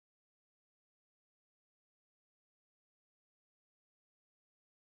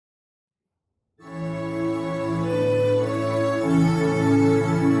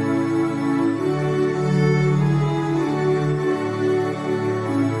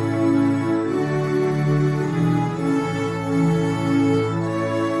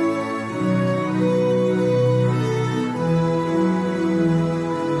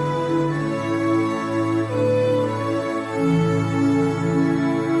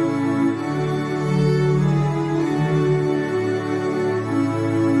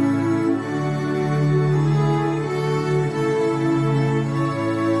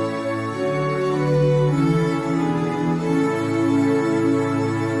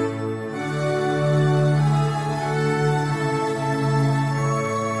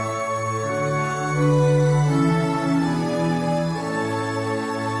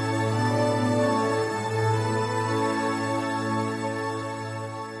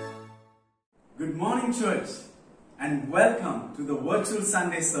Good morning, church, and welcome to the virtual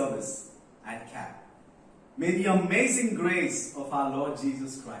Sunday service at CAP. May the amazing grace of our Lord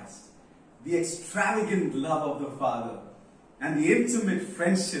Jesus Christ, the extravagant love of the Father, and the intimate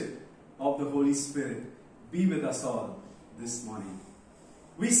friendship of the Holy Spirit be with us all this morning.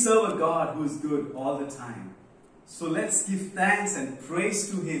 We serve a God who is good all the time. So let's give thanks and praise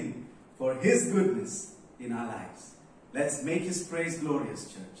to Him for His goodness in our lives. Let's make His praise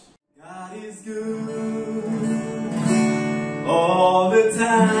glorious, church. God is good all the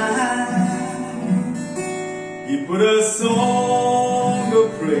time. He put a song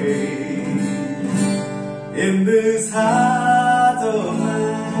of praise in this heart of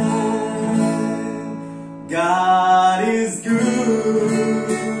mine. God is good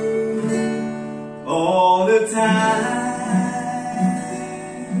all the time.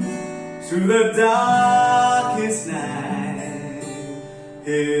 Through the darkest night,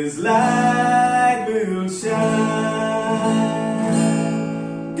 His light will shine.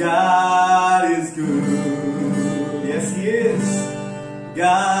 God is good. Yes, He is.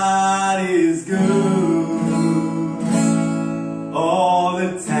 God is good all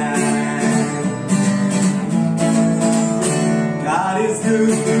the time. God is good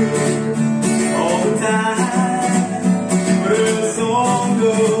all the time. Put a song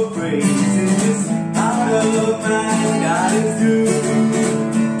of praise in this heart of mine. God is good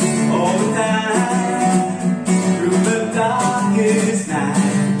all the time. Through the darkest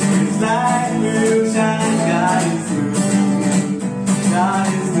night, His light will shine. God is good. God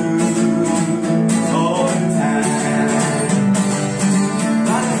is good all the time.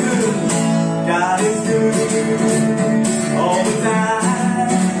 God is good. God is good all the time.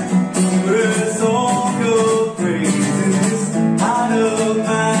 Put a song of praise in this heart of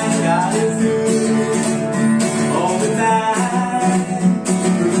mine. God is good all the time.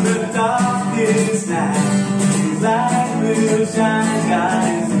 Through the darkest night, His light will shine. God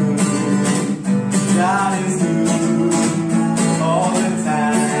is good. God is good all the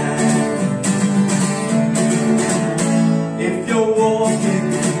time. If you're walking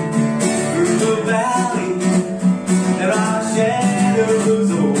through the valley, there are shadows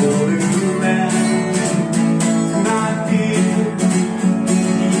all around. Do not fear,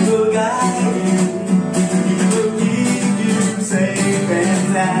 He will guide you. He will keep you safe and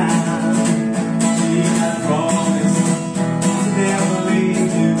sound. He has promised to never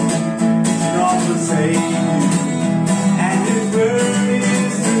leave you nor forsake you. And His word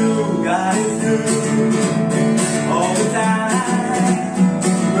is true. God is good all the time.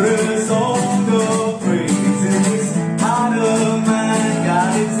 Put a song of praise in this heart of mine.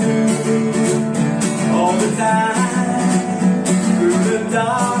 God is good all the time. Through the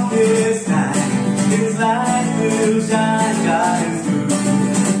darkest night, His light will shine. God is good.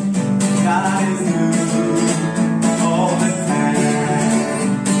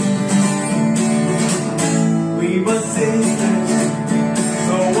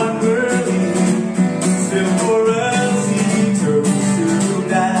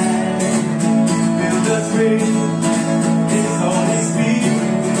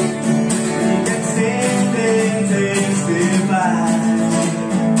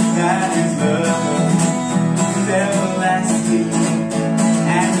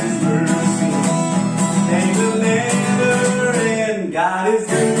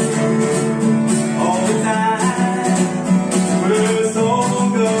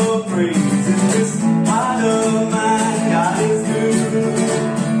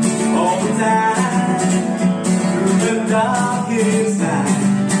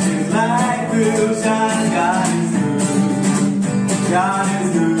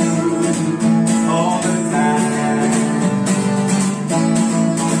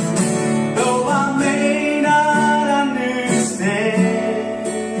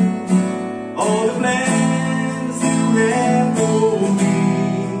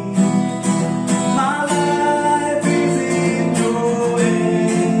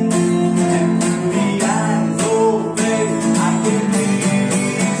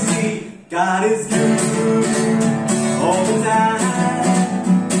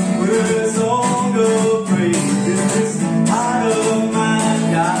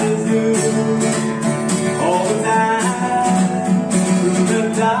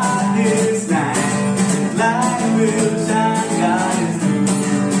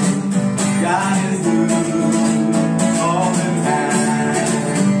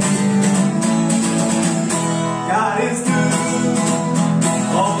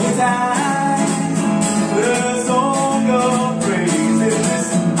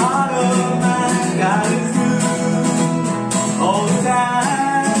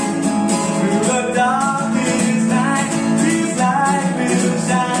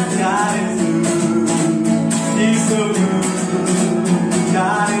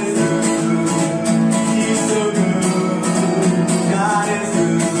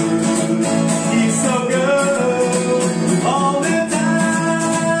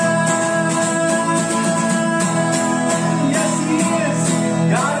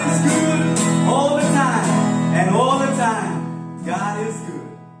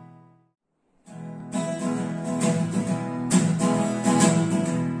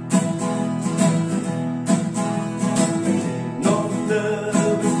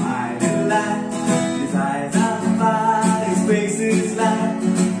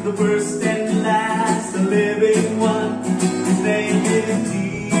 the first and last, the living one. His name is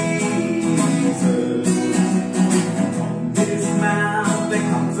Jesus. From his mouth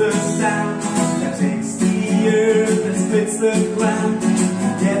there comes a sound that takes the earth and splits the ground.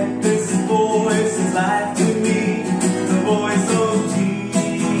 Yet this voice is life to me, the voice of Jesus.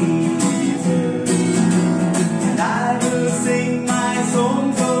 And I will sing my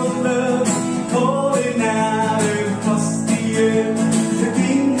songs of love, calling out across the earth. The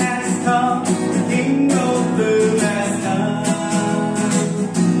King has come, the King of love has come.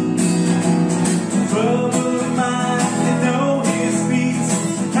 Troubled minds can know his peace,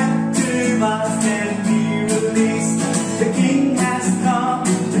 captive hearts can be released. The King has come,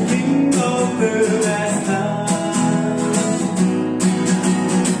 the King of love has come.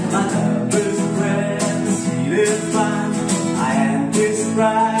 My lover's breath, the sweetest wine. I am his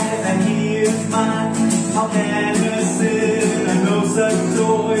bride and he is mine. How can a sinner know such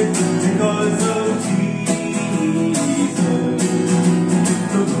joy because of Jesus?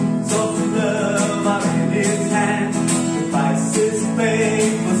 The wounds of love are in his hand. He fights his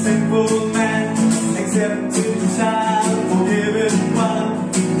fate for sinful man. Accepted child, forgiven one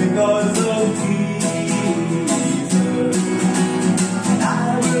because of Jesus. And I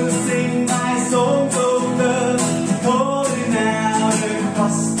will sing my songs of love, calling out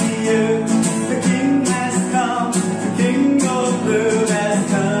across the earth. The King has come, the King of love has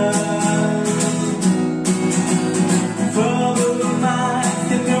come. Troubled minds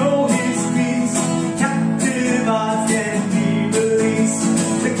can know his peace, captive hearts can be released.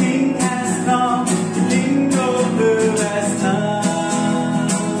 The King has come, the King of love has come.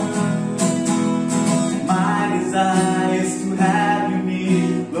 My desire is to have you near,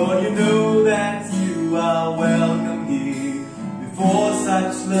 Lord, you know that you are welcome here. Before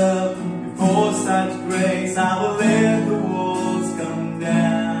such love, before such grace, I will let the walls come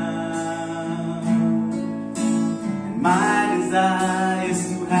down. And my desire is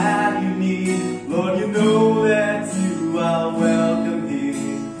to have you near, Lord, you know that you are welcome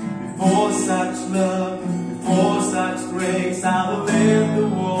here. Before such love, before such grace, I will let the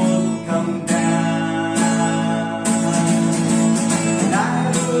walls come down. And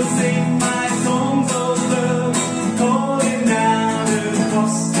I will sing my songs of love, calling out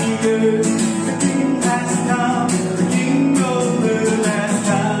across the earth. The King has come, the King of love has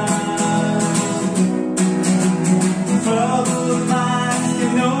come. Troubled minds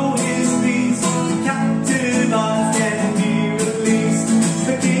can know his peace, captive hearts can be released.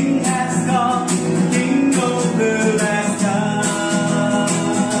 The King has come, the King of love has come.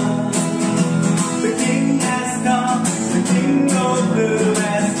 The King has come, the King of love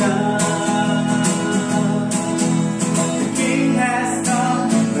has come. The King has come,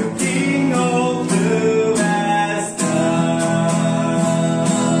 the King of love has come.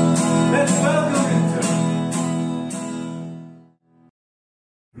 Let's welcome him, church.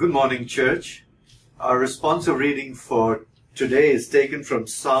 Good morning, church. Our responsive reading for today is taken from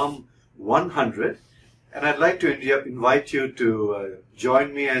Psalm 100, and I'd like to invite you to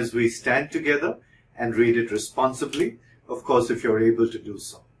join me as we stand together and read it responsibly, of course, if you're able to do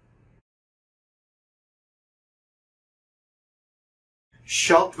so.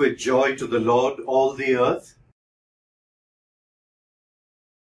 Shout with joy to the Lord, all the earth.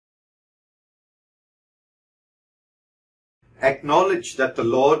 Acknowledge that the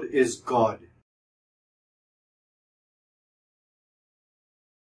Lord is God.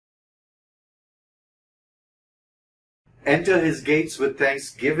 Enter his gates with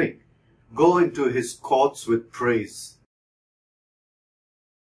thanksgiving. Go into his courts with praise.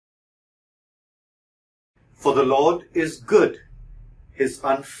 For the Lord is good. His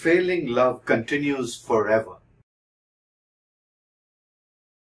unfailing love continues forever.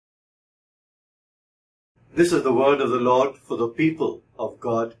 This is the word of the Lord for the people of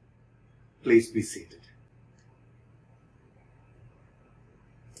God. Please be seated.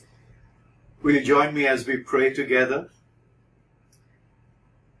 Will you join me as we pray together?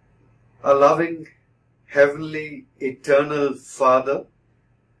 Our loving, heavenly, eternal Father,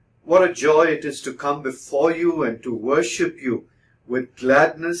 what a joy it is to come before you and to worship you with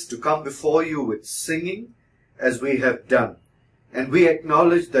gladness, to come before you with singing as we have done. And we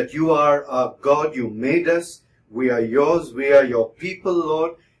acknowledge that you are our God, you made us, we are yours, we are your people,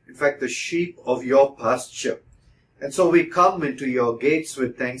 Lord, in fact the sheep of your pasture. And so we come into your gates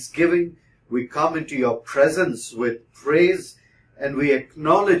with thanksgiving, we come into your presence with praise, and we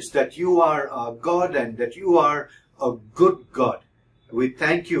acknowledge that you are our God and that you are a good God. We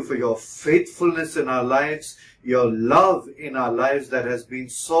thank you for your faithfulness in our lives, your love in our lives that has been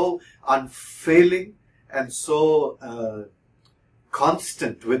so unfailing and so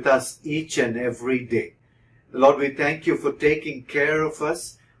constant with us each and every day. Lord, we thank you for taking care of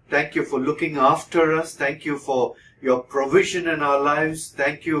us. Thank you for looking after us. Thank you for your provision in our lives.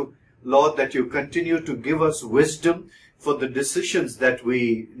 Thank you, Lord, that you continue to give us wisdom for the decisions that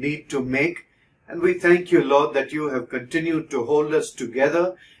we need to make. And we thank you, Lord, that you have continued to hold us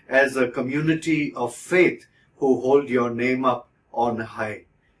together as a community of faith who hold your name up on high.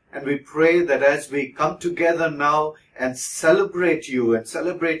 And we pray that as we come together now and celebrate you and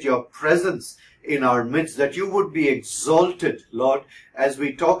celebrate your presence in our midst, that you would be exalted, Lord, as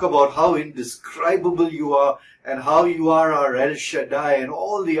we talk about how indescribable you are and how you are our El Shaddai and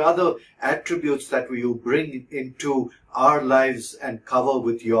all the other attributes that you bring into our lives and cover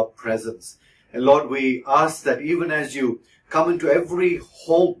with your presence. And Lord, we ask that even as you come into every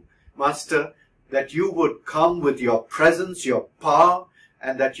home, Master, that you would come with your presence, your power,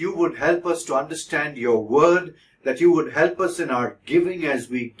 and that you would help us to understand your word, that you would help us in our giving as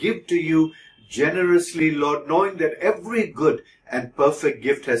we give to you generously, Lord, knowing that every good and perfect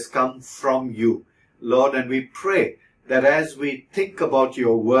gift has come from you, Lord. And we pray that as we think about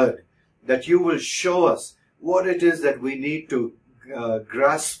your word, that you will show us what it is that we need to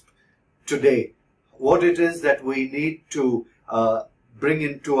grasp today, what it is that we need to bring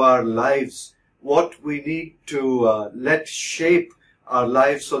into our lives, what we need to let shape our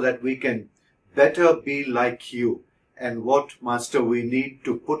lives so that we can better be like you, and what, Master, we need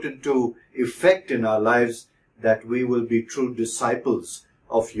to put into effect in our lives that we will be true disciples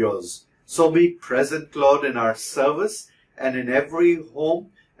of yours. So be present, Lord, in our service and in every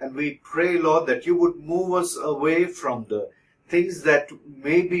home. And we pray, Lord, that you would move us away from the things that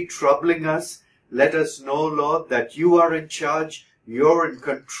may be troubling us. Let us know, Lord, that you are in charge, you're in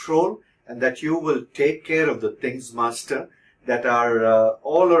control, and that you will take care of the things, Master, that are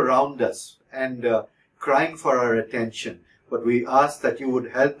all around us and crying for our attention. But we ask that you would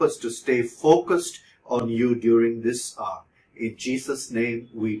help us to stay focused on you during this hour. In Jesus' name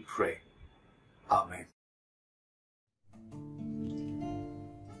we pray. Amen.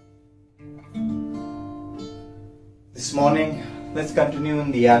 This morning, let's continue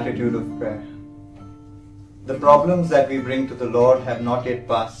in the attitude of prayer. The problems that we bring to the Lord have not yet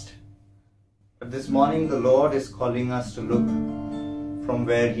passed. But this morning, the Lord is calling us to look from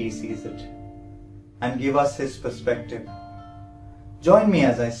where He sees it and give us His perspective. Join me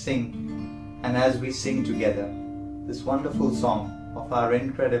as I sing, and as we sing together this wonderful song of our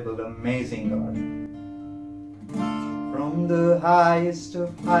incredible, amazing God. From the highest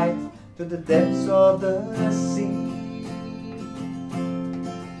of heights to the depths of the sea,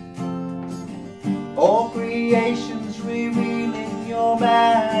 all creation's revealing your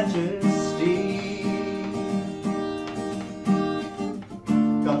majesty.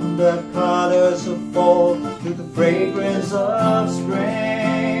 From the colors of fall to the fragrance of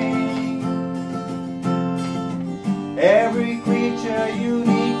spring, every creature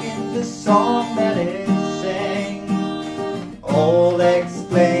unique in the song that it sings, all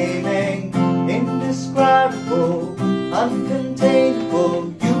exclaiming, indescribable,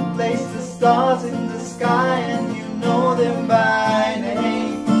 uncontainable. You place the stars in the sky and you know them by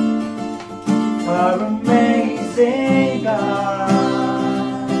name. Our amazing God,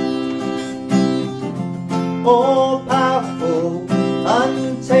 all powerful,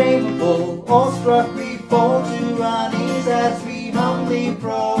 untamable, awestruck we fall to our knees as we humbly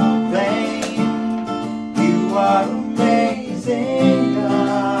proclaim, you are amazing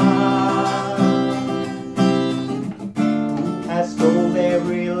God, who has told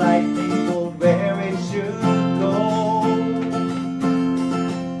every lightning bolt where it should go,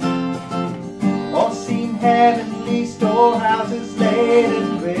 or seen heavenly storehouses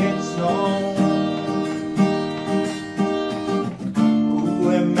laden with snow.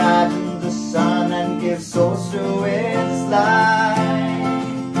 Imagine the sun and give source to its light,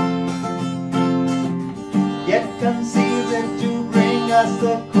 yet conceals it to bring us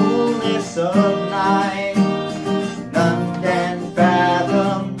the coolness of night. None can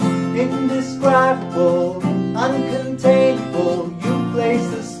fathom, indescribable, uncontainable. You place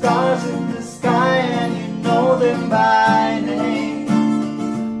the stars in the sky and you know them by name.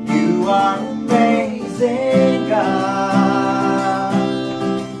 You are amazing God,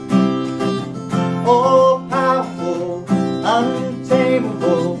 all powerful,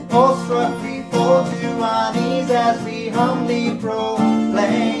 untamable, awestruck we fall to our knees as we humbly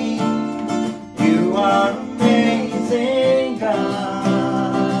proclaim, you are amazing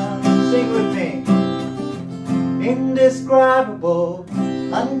God. Sing with me. Indescribable,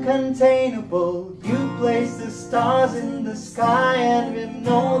 uncontainable, you place the stars in the sky and we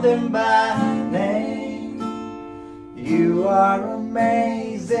know them by name. You are amazing.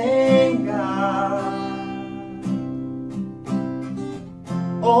 amazing God.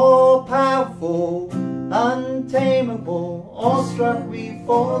 All powerful, untamable, awestruck we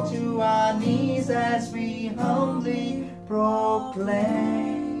fall to our knees as we humbly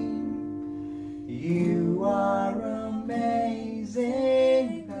proclaim, you are amazing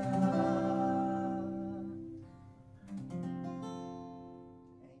God.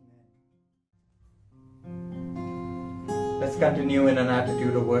 Amen. Let's continue in an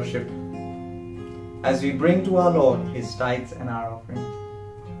attitude of worship as we bring to our Lord His tithes and our offering,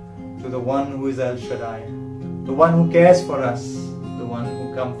 to the one who is El Shaddai, the one who cares for us, the one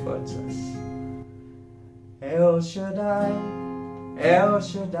who comforts us. El Shaddai, El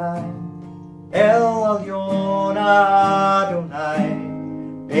Shaddai, El Elyon Adonai,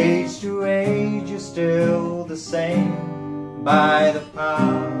 age to age you're still the same, by the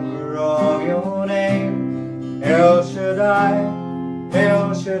power of your name. El Shaddai,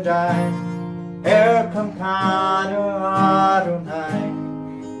 El Shaddai, Erkamkanu Adonai,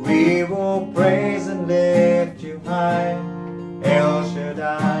 we will praise and lift you high, El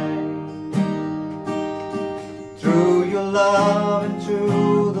Shaddai. Through your love and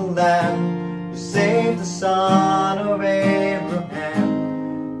through the Lamb, you saved the son of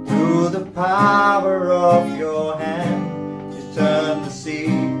Abraham. Through the power of your hand, you turned the sea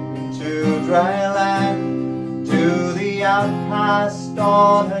into dry land. To the outcast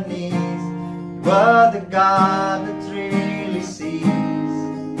on her knees, you were the God that really sees.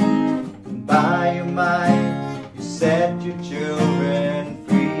 By your might, you set your children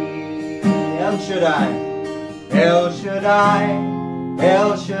free. El Shaddai, El Shaddai,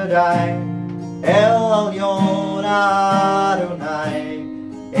 El Shaddai, El Elyon Adonai,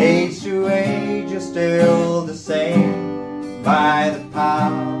 age to age you're still the same, by the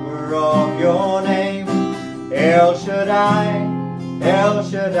power of your name. El Shaddai, El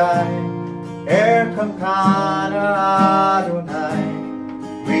Shaddai, Erkamkanu Adonai,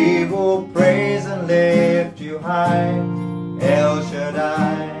 we will praise and lift you high, El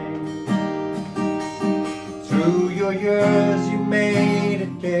Shaddai. Through your years you made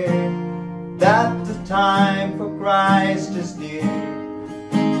it clear that the time for Christ is near.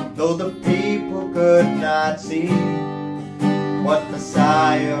 Though the people could not see what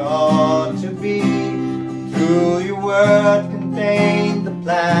Messiah ought to be, through your word contained the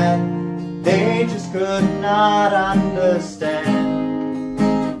plan they just could not understand.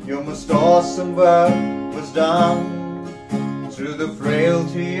 Your most awesome work was done through the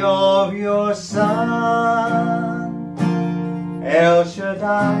frailty of your Son. El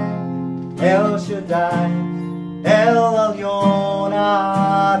Shaddai, El Shaddai, El Elyon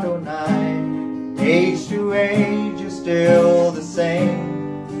Adonai, age to age you're still the same,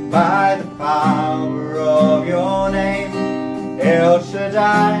 by the power of your name. El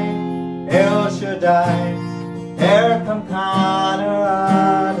Shaddai, El Shaddai, Erkamkanu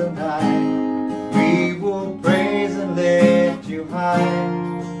Adonai, we will praise and lift you high,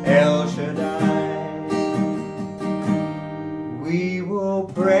 El Shaddai. We will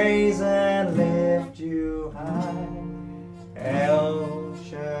praise and lift you high, El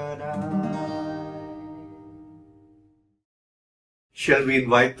Shaddai. Shall we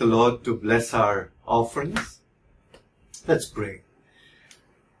invite the Lord to bless our offerings? Let's pray.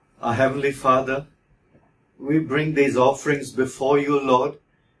 Our Heavenly Father, we bring these offerings before you, Lord,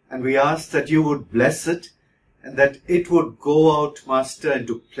 and we ask that you would bless it and that it would go out, Master,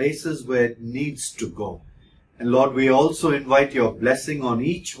 into places where it needs to go. And Lord, we also invite your blessing on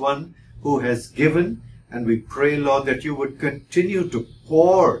each one who has given, and we pray, Lord, that you would continue to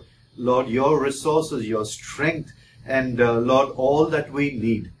pour, Lord, your resources, your strength, and Lord, all that we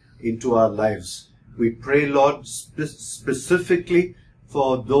need into our lives. We pray, Lord, specifically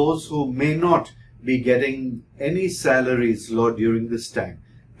for those who may not be getting any salaries, Lord, during this time.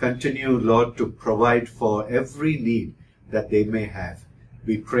 Continue, Lord, to provide for every need that they may have.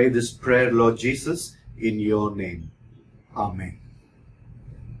 We pray this prayer, Lord Jesus, in your name. Amen.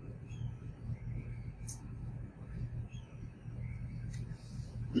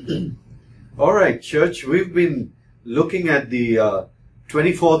 All right, church, we've been looking at the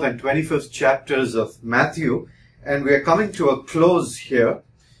 24th and 25th chapters of Matthew, and we are coming to a close here.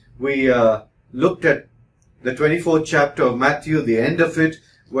 We looked at the 24th chapter of Matthew, the end of it,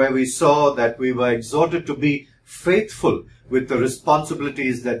 where we saw that we were exhorted to be faithful with the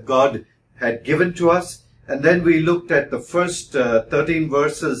responsibilities that God had given to us. And then we looked at the first 13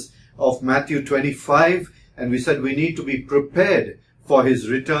 verses of Matthew 25, and we said we need to be prepared for his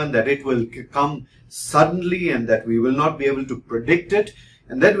return, that it will come suddenly and that we will not be able to predict it.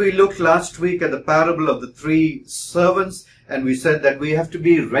 And then we looked last week at the parable of the three servants, and we said that we have to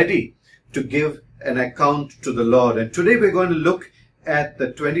be ready to give an account to the Lord. And today we're going to look at the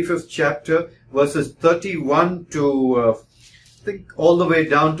 25th chapter, verses 31 to, I think, all the way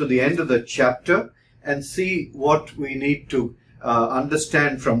down to the end of the chapter, and see what we need to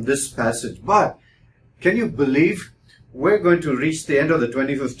understand from this passage. But can you believe we're going to reach the end of the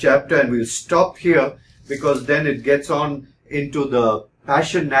 25th chapter, and we'll stop here because then it gets on into the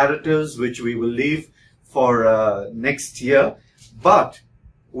Passion narratives, which we will leave for next year. But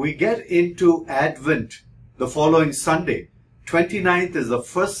we get into Advent the following Sunday. 29th is the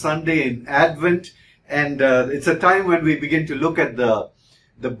first Sunday in Advent, and it's a time when we begin to look at the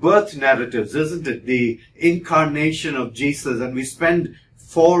birth narratives, isn't it? The incarnation of Jesus, and we spend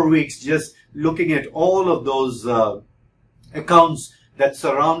 4 weeks just looking at all of those accounts that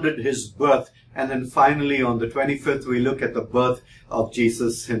surrounded his birth. And then finally on the 25th, we look at the birth of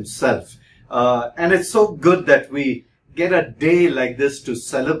Jesus himself. And it's so good that we get a day like this to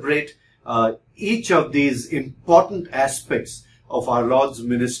celebrate each of these important aspects of our Lord's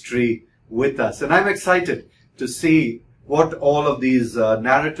ministry with us. And I'm excited to see what all of these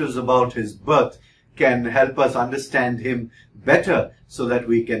narratives about his birth can help us understand him better, so that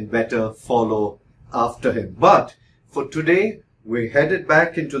we can better follow after him. But for today, we're headed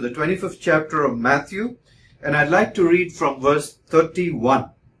back into the 25th chapter of Matthew, and I'd like to read from verse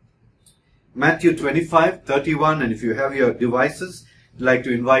 31. Matthew 25:31, and if you have your devices, I'd like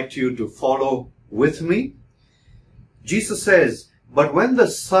to invite you to follow with me. Jesus says, "But when the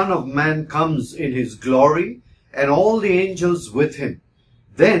Son of Man comes in his glory, and all the angels with him,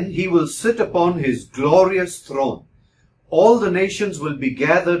 then he will sit upon his glorious throne. All the nations will be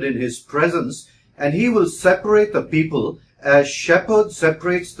gathered in his presence, and he will separate the people as shepherd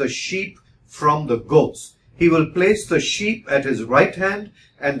separates the sheep from the goats. He will place the sheep at his right hand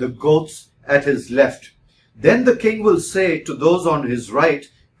and the goats at his left. Then the king will say to those on his right,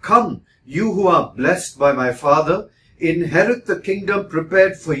 'Come, you who are blessed by my Father, inherit the kingdom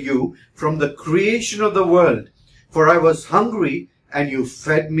prepared for you from the creation of the world. For I was hungry, and you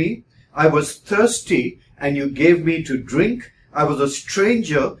fed me. I was thirsty, and you gave me to drink. I was a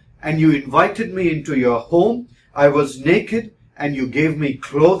stranger, and you invited me into your home. I was naked, and you gave me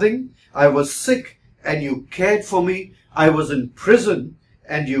clothing. I was sick, and you cared for me. I was in prison,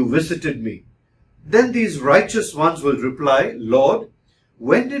 and you visited me.' Then these righteous ones will reply, 'Lord,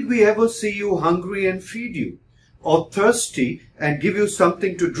 when did we ever see you hungry and feed you, or thirsty and give you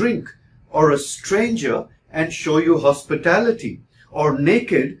something to drink, or a stranger and show you hospitality, or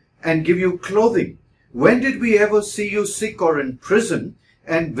naked and give you clothing? When did we ever see you sick or in prison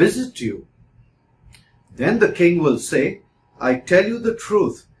and visit you?' Then the king will say, 'I tell you the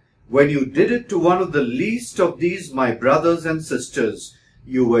truth, when you did it to one of the least of these my brothers and sisters,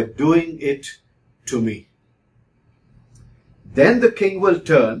 you were doing it to me.' Then the king will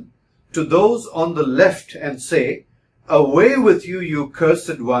turn to those on the left and say, 'Away with you, you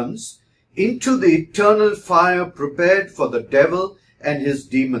cursed ones, into the eternal fire prepared for the devil and his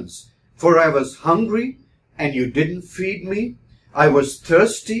demons. For I was hungry, and you didn't feed me. I was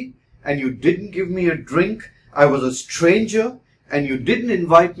thirsty, and you didn't give me a drink. I was a stranger, and you didn't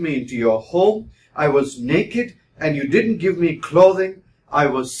invite me into your home. I was naked, and you didn't give me clothing. I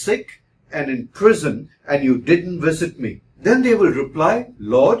was sick and in prison, and you didn't visit me.' Then they will reply,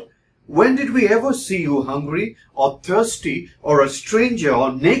 'Lord, when did we ever see you hungry or thirsty or a stranger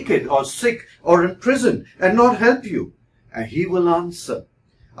or naked or sick or in prison and not help you?' And he will answer,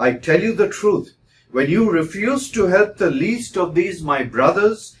 'I tell you the truth, when you refused to help the least of these my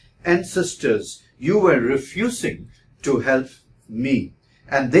brothers and sisters, you were refusing to help me.'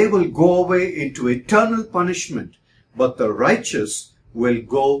 And they will go away into eternal punishment, but the righteous will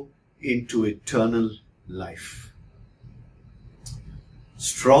go into eternal life."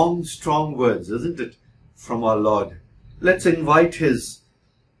 Strong, strong words, isn't it, from our Lord? Let's invite his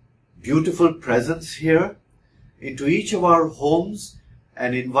beautiful presence here into each of our homes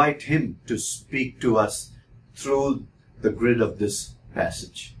and invite him to speak to us through the grid of this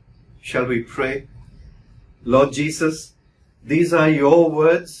passage. Shall we pray? Lord Jesus, these are your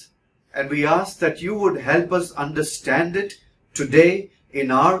words, and we ask that you would help us understand it today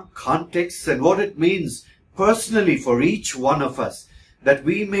in our context and what it means personally for each one of us, that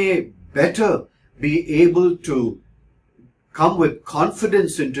we may better be able to come with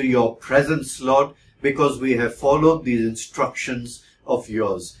confidence into your presence, Lord, because we have followed these instructions of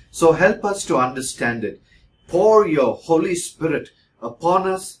yours. So help us to understand it. Pour your Holy Spirit upon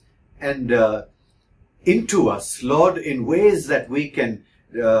us and into us, Lord, in ways that we can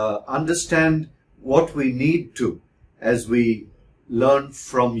understand what we need to as we learn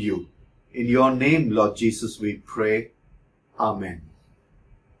from you. In your name, Lord Jesus, we pray. Amen.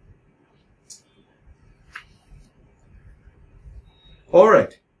 All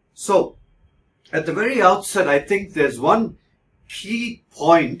right. So, at the very outset, I think there's one key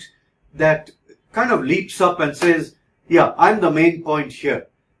point that kind of leaps up and says, yeah, I'm the main point here.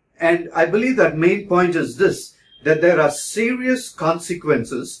 And I believe that main point is this, that there are serious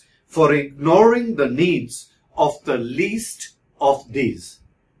consequences for ignoring the needs of the least of these.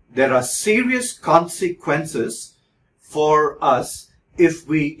 There are serious consequences for us if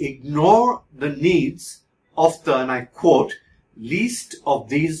we ignore the needs of the, and I quote, least of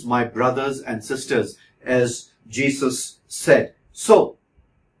these my brothers and sisters, as Jesus said. So,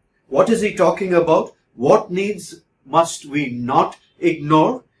 what is he talking about? What needs must we not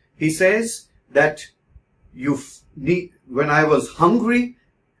ignore? He says that when I was hungry,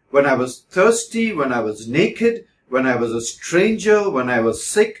 when I was thirsty, when I was naked, when I was a stranger, when I was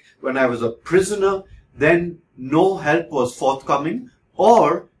sick, when I was a prisoner, then no help was forthcoming,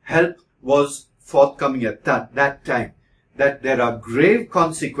 or help was forthcoming at that time. That there are grave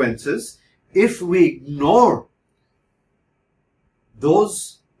consequences if we ignore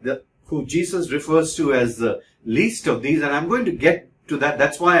those who Jesus refers to as the least of these. And I'm going to get to that.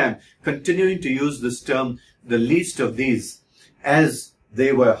 That's why I'm continuing to use this term, the least of these. As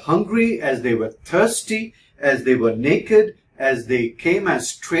they were hungry, as they were thirsty, as they were naked, as they came as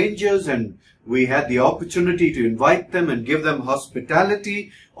strangers, and we had the opportunity to invite them and give them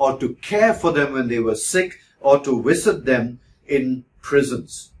hospitality, or to care for them when they were sick, or to visit them in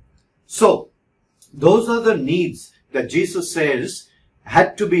prisons. So, those are the needs that Jesus says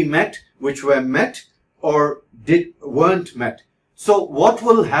had to be met, which were met or weren't met. So, what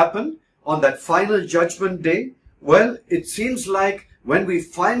will happen on that final judgment day? Well, it seems like when we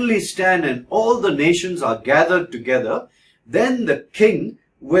finally stand and all the nations are gathered together, then the king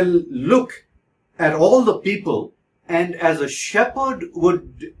will look at all the people, and as a shepherd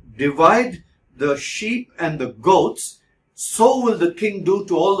would divide the sheep and the goats, so will the king do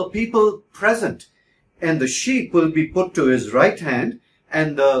to all the people present. And the sheep will be put to his right hand,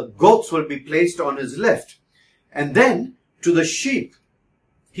 and the goats will be placed on his left. And then to the sheep,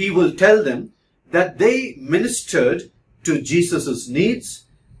 he will tell them that they ministered to Jesus' needs,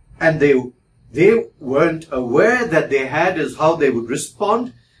 and they weren't aware that they had is how they would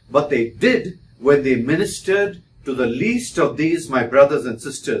respond, but they did when they ministered to the least of these, my brothers and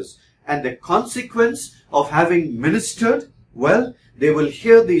sisters. And the consequence of having ministered, well, they will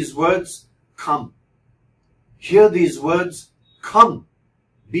hear these words, come. Hear these words, come.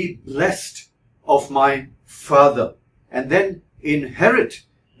 Be blessed of my Father. And then inherit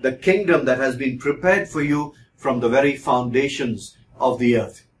the kingdom that has been prepared for you from the very foundations of the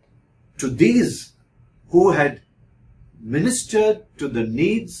earth. To these who had ministered to the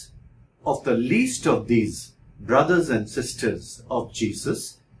needs of the least of these brothers and sisters of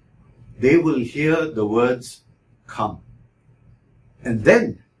Jesus, they will hear the words, come. And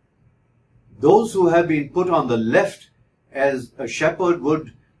then, those who have been put on the left, as a shepherd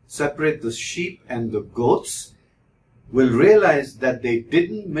would separate the sheep and the goats, will realize that they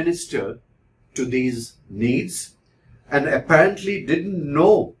didn't minister to these needs, and apparently didn't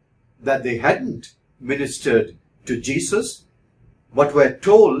know that they hadn't ministered to Jesus, but were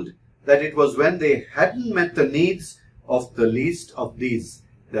told that it was when they hadn't met the needs of the least of these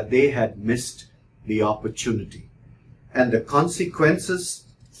that they had missed the opportunity. And the consequences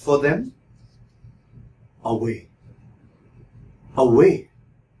for them? Away. Away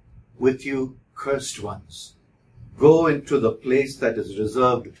with you, cursed ones. Go into the place that is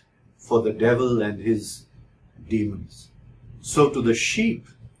reserved for the devil and his demons. So to the sheep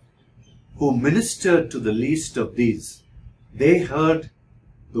who ministered to the least of these, they heard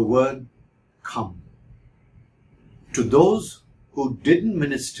the word, come. To those who didn't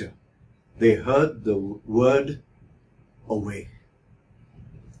minister, they heard the word, away.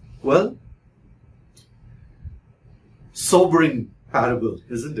 Well, sobering parable,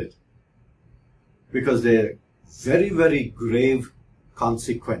 isn't it? Because they're very, very grave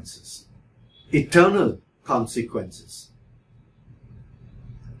consequences. Eternal consequences.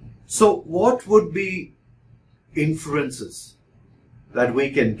 So what would be inferences that we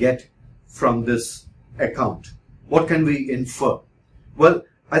can get from this account? What can we infer? Well,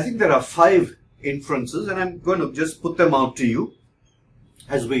 I think there are 5 inferences, and I'm going to just put them out to you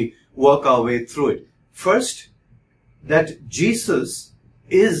as we work our way through it. First, that Jesus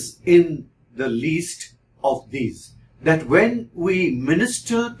is in the least of these. That when we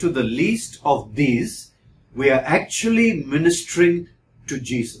minister to the least of these, we are actually ministering to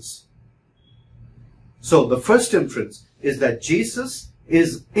Jesus. So the first inference is that Jesus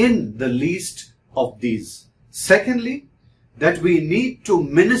is in the least of these. Secondly, that we need to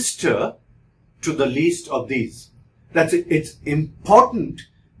minister to the least of these. It's important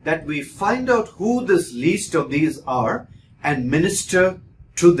that we find out who this least of these are and minister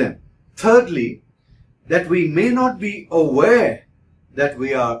to them. Thirdly, that we may not be aware that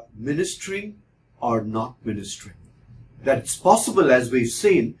we are ministering or not ministering. That it's possible, as we've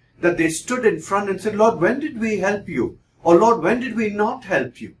seen, that they stood in front and said, Lord, when did we help you? Or Lord, when did we not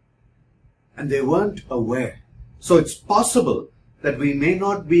help you? And they weren't aware. So it's possible that we may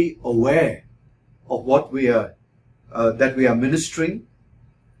not be aware of what we are, that we are ministering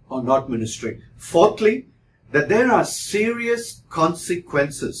or not ministering. Fourthly, that there are serious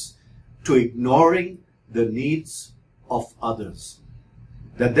consequences to ignoring the needs of others.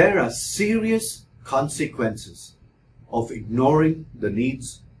 That there are serious consequences of ignoring the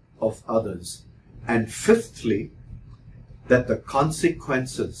needs of others. And fifthly, that the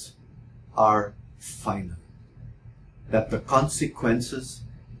consequences are final. That the consequences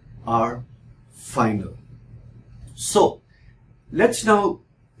are final. So, let's now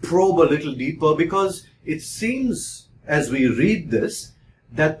probe a little deeper, because it seems as we read this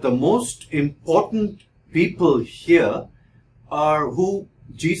that the most important people here are who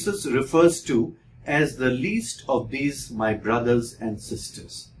Jesus refers to as the least of these my brothers and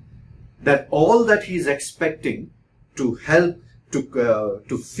sisters. That all that he's expecting to help,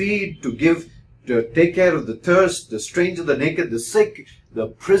 to feed, to give, to take care of the thirst, the stranger, the naked, the sick, the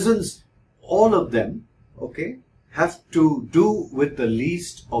prisons, all of them, okay, have to do with the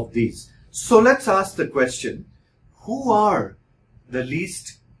least of these. So let's ask the question, who are the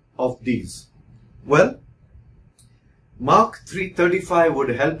least of these? Well, Mark 3:35 would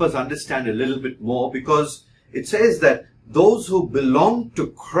help us understand a little bit more, because it says that those who belong to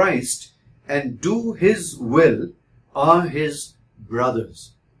Christ and do his will are his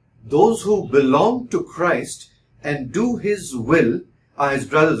brothers. Those who belong to Christ and do his will are his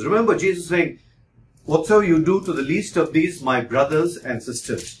brothers. Remember Jesus saying, whatsoever you do to the least of these, my brothers and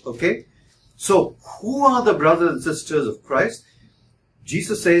sisters. Okay? So, who are the brothers and sisters of Christ?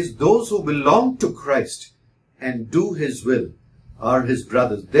 Jesus says, those who belong to Christ and do his will are his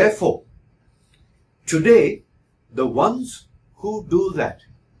brothers. Therefore, today, the ones who do that,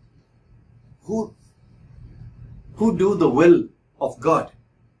 who do the will of God,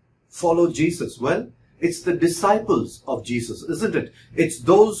 follow Jesus. Well, it's the disciples of Jesus, isn't it? It's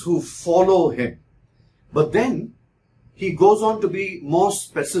those who follow him. But then, he goes on to be more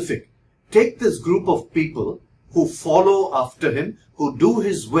specific. Take this group of people who follow after him, who do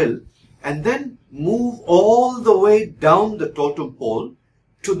his will, and then move all the way down the totem pole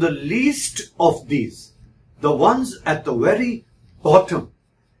to the least of these, the ones at the very bottom.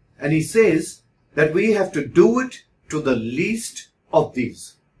 And he says that we have to do it to the least of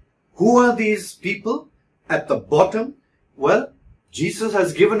these. Who are these people at the bottom? Well, Jesus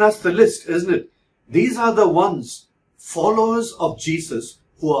has given us the list, isn't it? These are the ones, followers of Jesus,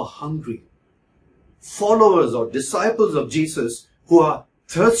 who are hungry. Followers or disciples of Jesus who are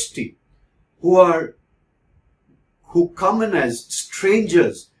thirsty, who come in as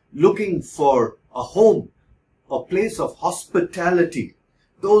strangers looking for a home, a place of hospitality.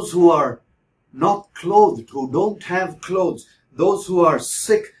 Those who are not clothed, who don't have clothes, those who are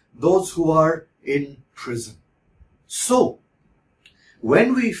sick, those who are in prison. So,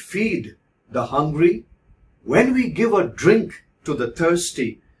 when we feed the hungry, when we give a drink to the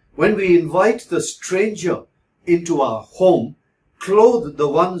thirsty, when we invite the stranger into our home, clothe the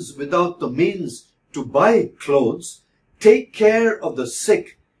ones without the means to buy clothes, take care of the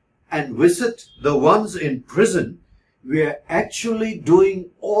sick, and visit the ones in prison, we are actually doing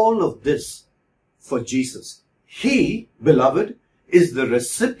all of this for Jesus. He, beloved, is the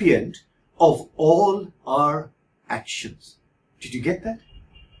recipient of all our actions. Did you get that?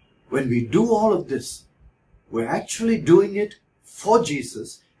 When we do all of this, we're actually doing it for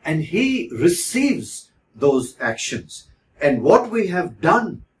Jesus, and he receives those actions. And what we have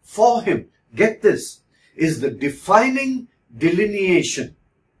done for him, get this, is the defining delineation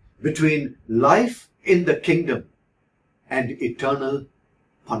between life in the kingdom and eternal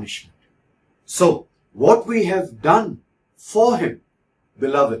punishment. So, what we have done for him,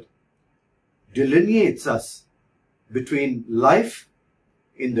 beloved, delineates us between life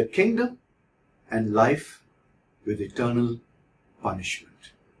in the kingdom and life with eternal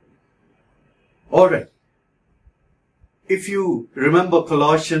punishment. Alright. If you remember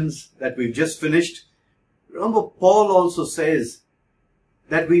Colossians that we've just finished, remember Paul also says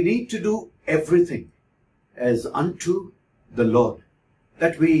that we need to do everything as unto the Lord.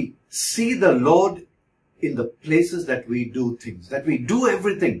 That we see the Lord in the places that we do things. That we do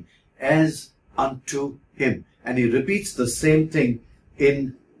everything as unto him. And he repeats the same thing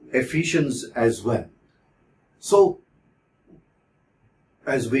in Ephesians as well. So,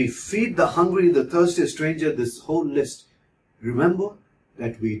 as we feed the hungry, the thirsty stranger, this whole list, remember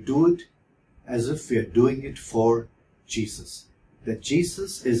that we do it as if we are doing it for Jesus. That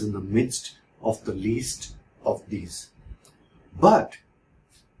Jesus is in the midst of the least of these. But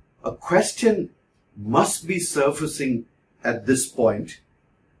a question must be surfacing at this point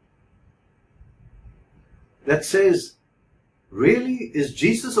that says, really, is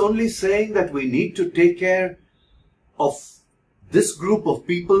Jesus only saying that we need to take care of this group of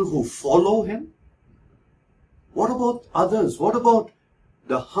people who follow him? What about others? What about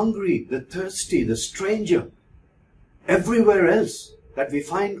the hungry, the thirsty, the stranger, everywhere else that we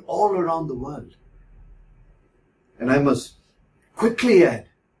find all around the world? And I must quickly add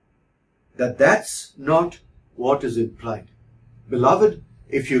that that's not what is implied. Beloved,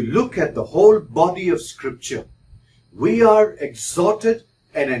 if you look at the whole body of Scripture, we are exhorted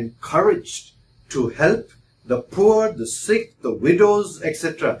and encouraged to help the poor, the sick, the widows,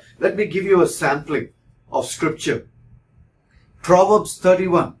 etc. Let me give you a sampling of Scripture. Proverbs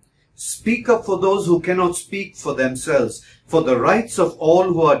 31. Speak up for those who cannot speak for themselves, for the rights of all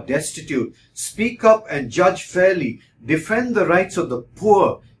who are destitute. Speak up and judge fairly. Defend the rights of the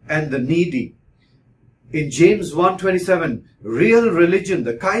poor and the needy. In James 1:27, real religion,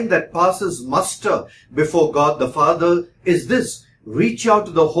 the kind that passes muster before God the Father, is this: reach out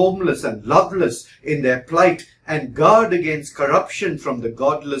to the homeless and loveless in their plight and guard against corruption from the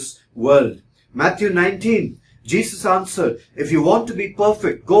godless world. Matthew 19, Jesus answered, if you want to be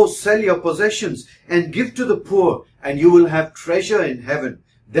perfect, go sell your possessions and give to the poor, and you will have treasure in heaven.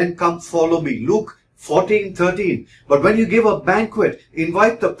 Then come follow me. Luke 14:13. But when you give a banquet,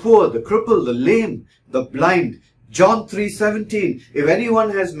 invite the poor, the crippled, the lame, the blind. John 3:17. If anyone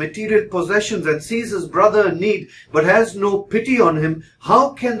has material possessions and sees his brother in need, but has no pity on him,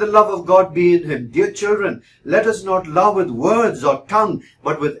 how can the love of God be in him? Dear children, let us not love with words or tongue,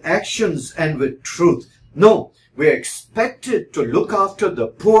 but with actions and with truth. No, we are expected to look after the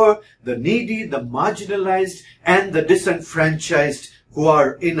poor, the needy, the marginalized, and the disenfranchised who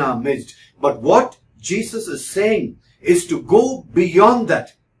are in our midst. But what Jesus is saying is to go beyond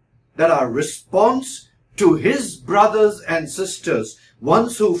that. That our response to his brothers and sisters,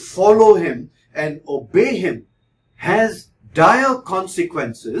 ones who follow him and obey him, has dire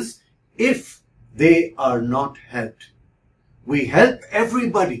consequences if they are not helped. We help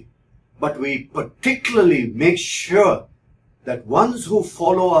everybody, but we particularly make sure that ones who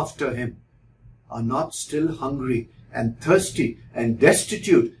follow after him are not still hungry and thirsty and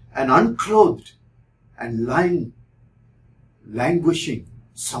destitute and unclothed and lying, languishing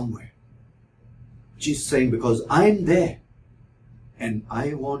somewhere. Jesus saying, because I'm there and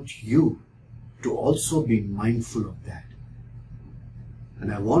I want you to also be mindful of that.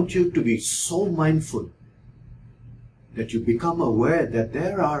 And I want you to be so mindful that you become aware that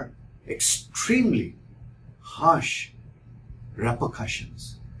there are extremely harsh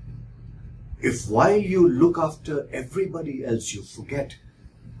repercussions if while you look after everybody else you forget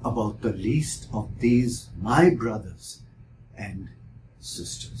about the least of these, my brothers and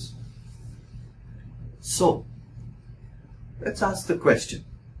sisters. So, let's ask the question,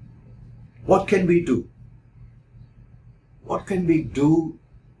 what can we do? What can we do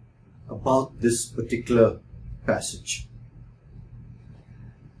about this particular passage?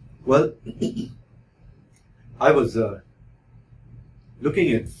 Well, I was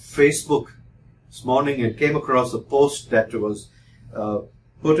looking at Facebook this morning and came across a post that was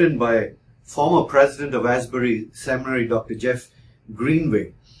put in by former president of Asbury Seminary, Dr. Jeff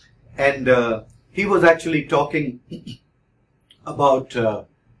Greenway. And he was actually talking about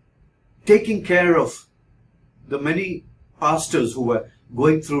taking care of the many pastors who were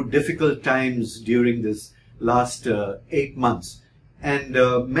going through difficult times during this last 8 months. And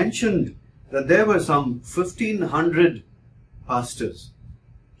mentioned that there were some 1,500 pastors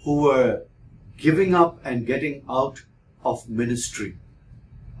who were giving up and getting out of ministry.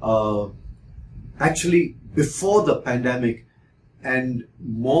 Actually, before the pandemic, and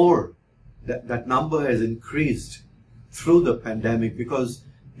more, that number has increased through the pandemic because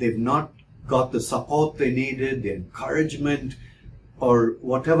they've not got the support they needed, the encouragement, or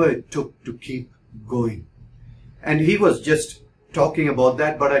whatever it took to keep going. And he was just talking about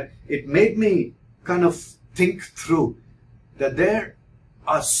that, but it made me kind of think through that there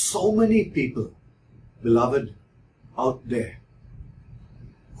are so many people, beloved, out there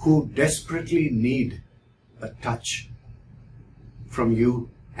who desperately need a touch from you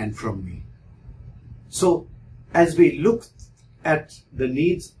and from me. So, as we look at the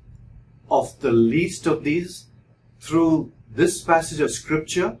needs of the least of these, through this passage of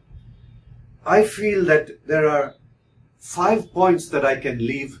scripture, I feel that there are 5 points that I can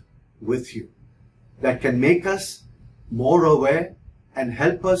leave with you that can make us more aware and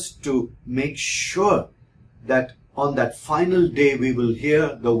help us to make sure that on that final day we will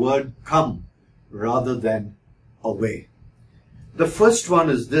hear the word come rather than away. The first one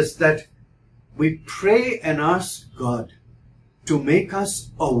is this, that we pray and ask God to make us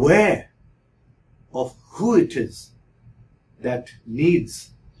aware of who it is that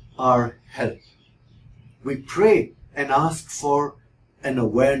needs our help. We pray and ask for an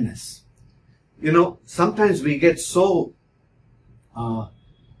awareness. You know, sometimes we get so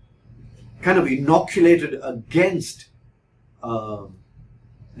kind of inoculated against the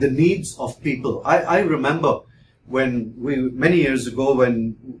needs of people. I remember when many years ago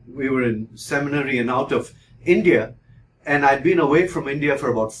when we were in seminary and out of India, and I'd been away from India for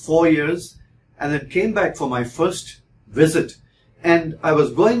about 4 years and then came back for my first visit, and I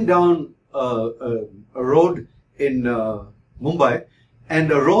was going down a road in Mumbai, and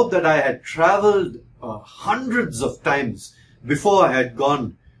a road that I had traveled hundreds of times before I had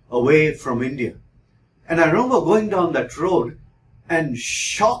gone away from India. And I remember going down that road and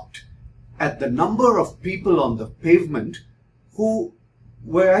shocked at the number of people on the pavement who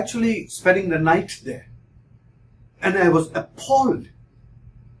were actually spending the night there. And I was appalled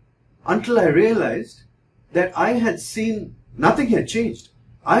until I realized that I had seen, nothing had changed.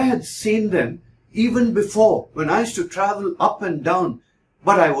 I had seen them even before when I used to travel up and down,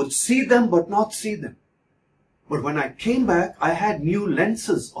 but I would see them but not see them. But when I came back, I had new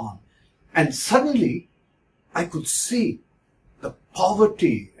lenses on, and suddenly I could see the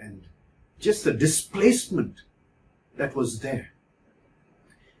poverty and just the displacement that was there.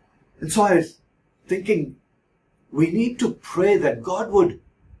 And so I was thinking, we need to pray that God would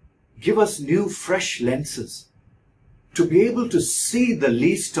give us new, fresh lenses to be able to see the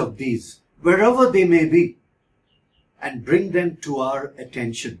least of these, wherever they may be, and bring them to our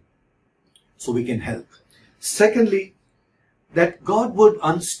attention so we can help. Secondly, that God would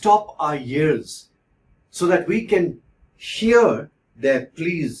unstop our ears so that we can hear their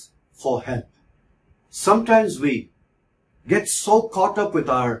pleas for help. Sometimes we get so caught up with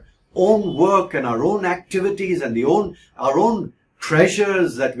our own work and our own activities and our own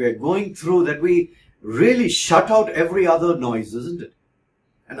treasures that we are going through that we really shut out every other noise, isn't it?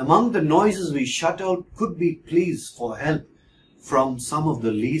 And among the noises we shut out could be pleas for help from some of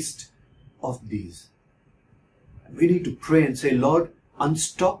the least of these. And we need to pray and say, Lord,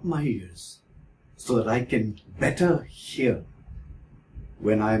 unstop my ears so that I can better hear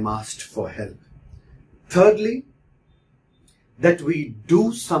when I am asked for help. Thirdly, that we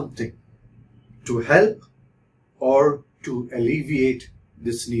do something to help or to alleviate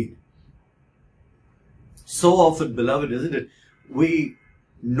this need. So often, beloved, isn't it? We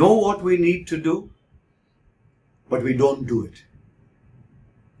know what we need to do, but we don't do it.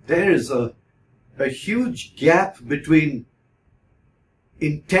 There is a huge gap between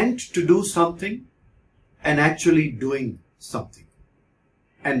intent to do something and actually doing something.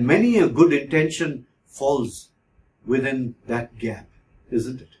 And many a good intention falls within that gap,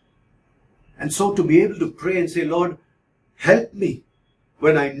 isn't it? And so to be able to pray and say, Lord, help me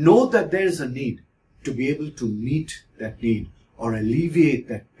when I know that there is a need, to be able to meet that need or alleviate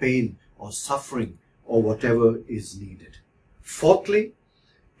that pain or suffering or whatever is needed. Fourthly,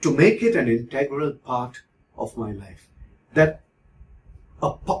 to make it an integral part of my life. That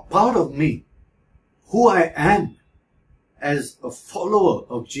a part of me, who I am as a follower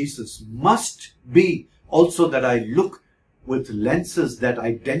of Jesus, must be also that I look with lenses that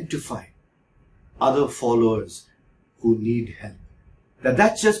identify other followers who need help.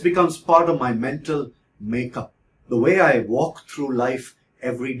 That just becomes part of my mental makeup. The way I walk through life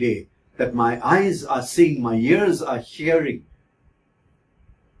every day, that my eyes are seeing, my ears are hearing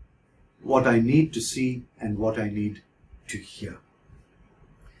what I need to see and what I need to hear.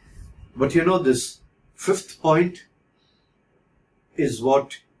 But you know, this fifth point is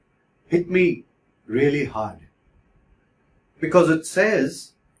what hit me really hard. Because it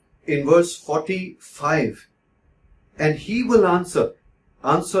says in verse 45, and he will answer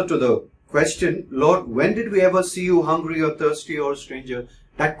to the question, Lord, when did we ever see you hungry or thirsty or a stranger?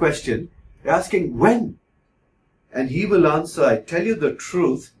 That question, they're asking when? And he will answer, I tell you the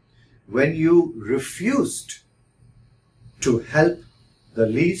truth, when you refused to help the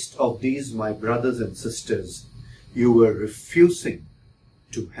least of these my brothers and sisters, you were refusing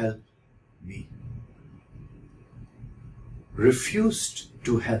to help me. Refused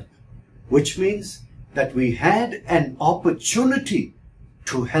to help, which means that we had an opportunity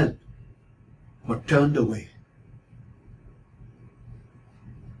to help, but turned away.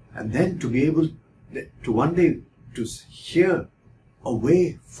 And then to be able to one day to hear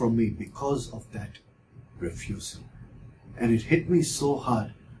away from me because of that refusal. And it hit me so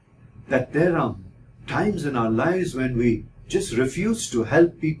hard that there are times in our lives when we just refuse to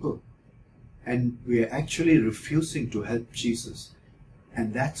help people, and we are actually refusing to help Jesus.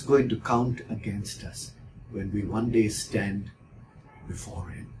 And that's going to count against us when we one day stand before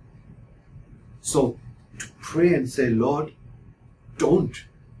Him. So to pray and say, Lord, don't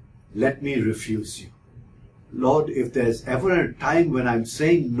let me refuse you. Lord, if there's ever a time when I'm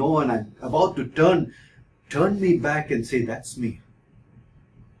saying no and I'm about to turn me back and say, that's me.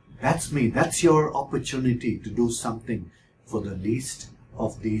 That's me. That's your opportunity to do something for the least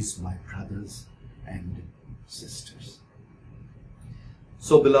of these, my brothers and sisters.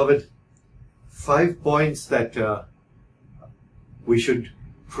 So, beloved, 5 points that we should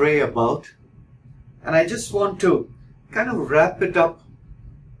pray about. And I just want to kind of wrap it up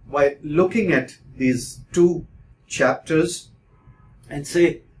by looking at these 2 chapters and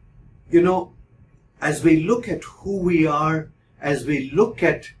say, you know, as we look at who we are, as we look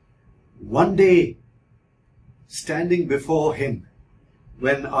at one day standing before Him,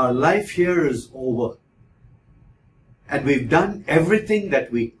 when our life here is over and we've done everything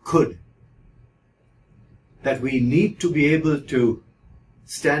that we could, that we need to be able to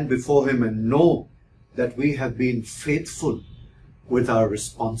stand before Him and know that we have been faithful with our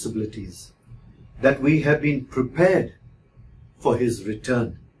responsibilities, that we have been prepared for His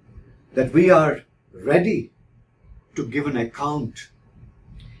return, that we are ready to give an account,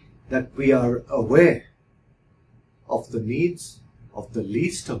 that we are aware of the needs of the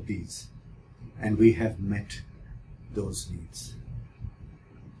least of these, and we have met those needs.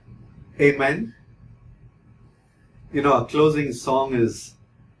 Amen. You know, our closing song is,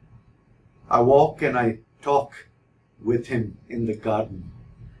 I walk and I talk with Him in the garden.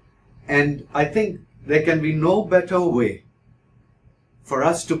 And I think there can be no better way for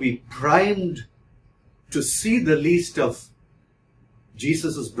us to be primed to see the least of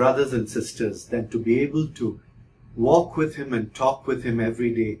Jesus' brothers and sisters than to be able to walk with Him and talk with Him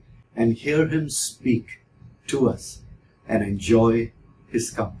every day and hear Him speak to us and enjoy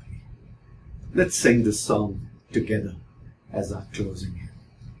His company. Let's sing this song together as our closing hymn.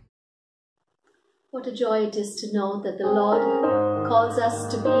 What a joy it is to know that the Lord calls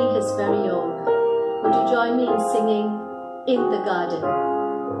us to be His very own. Would you join me in singing In the Garden?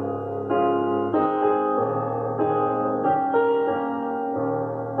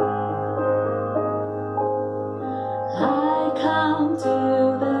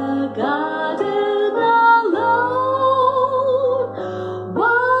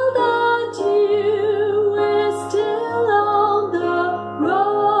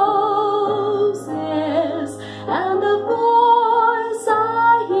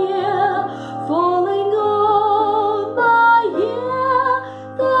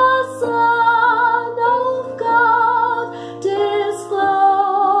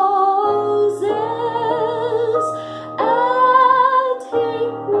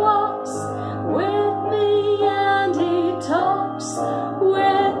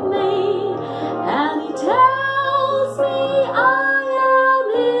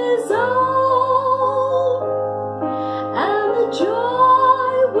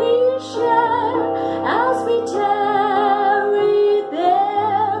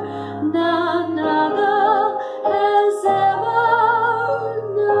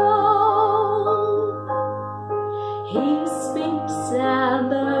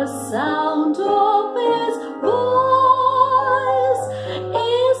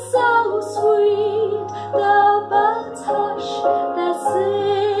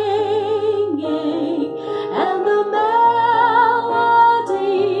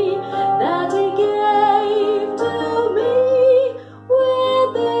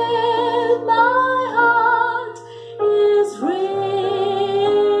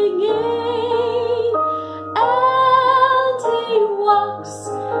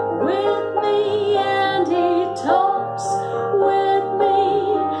 With me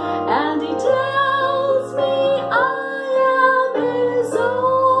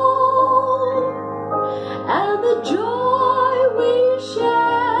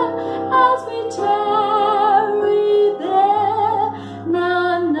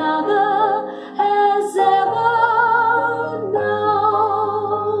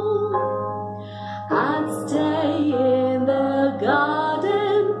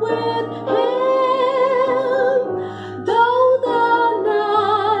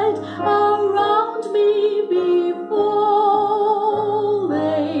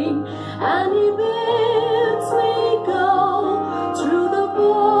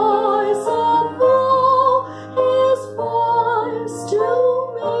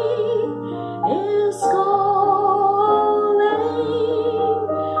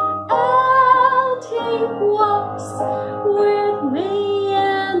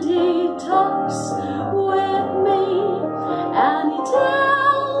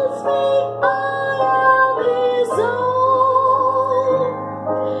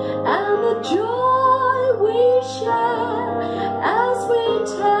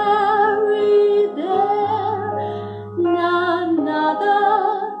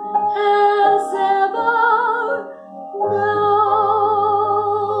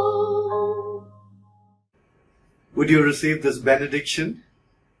Would you receive this benediction?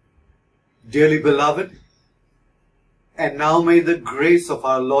 Dearly beloved, and now may the grace of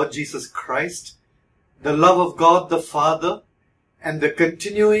our Lord Jesus Christ, the love of God the Father, and the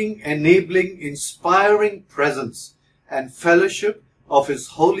continuing, enabling, inspiring presence and fellowship of His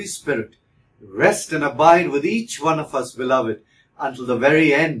Holy Spirit rest and abide with each one of us, beloved, until the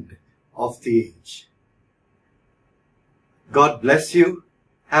very end of the age. God bless you.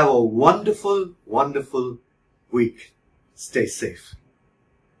 Have a wonderful, wonderful week. Stay safe.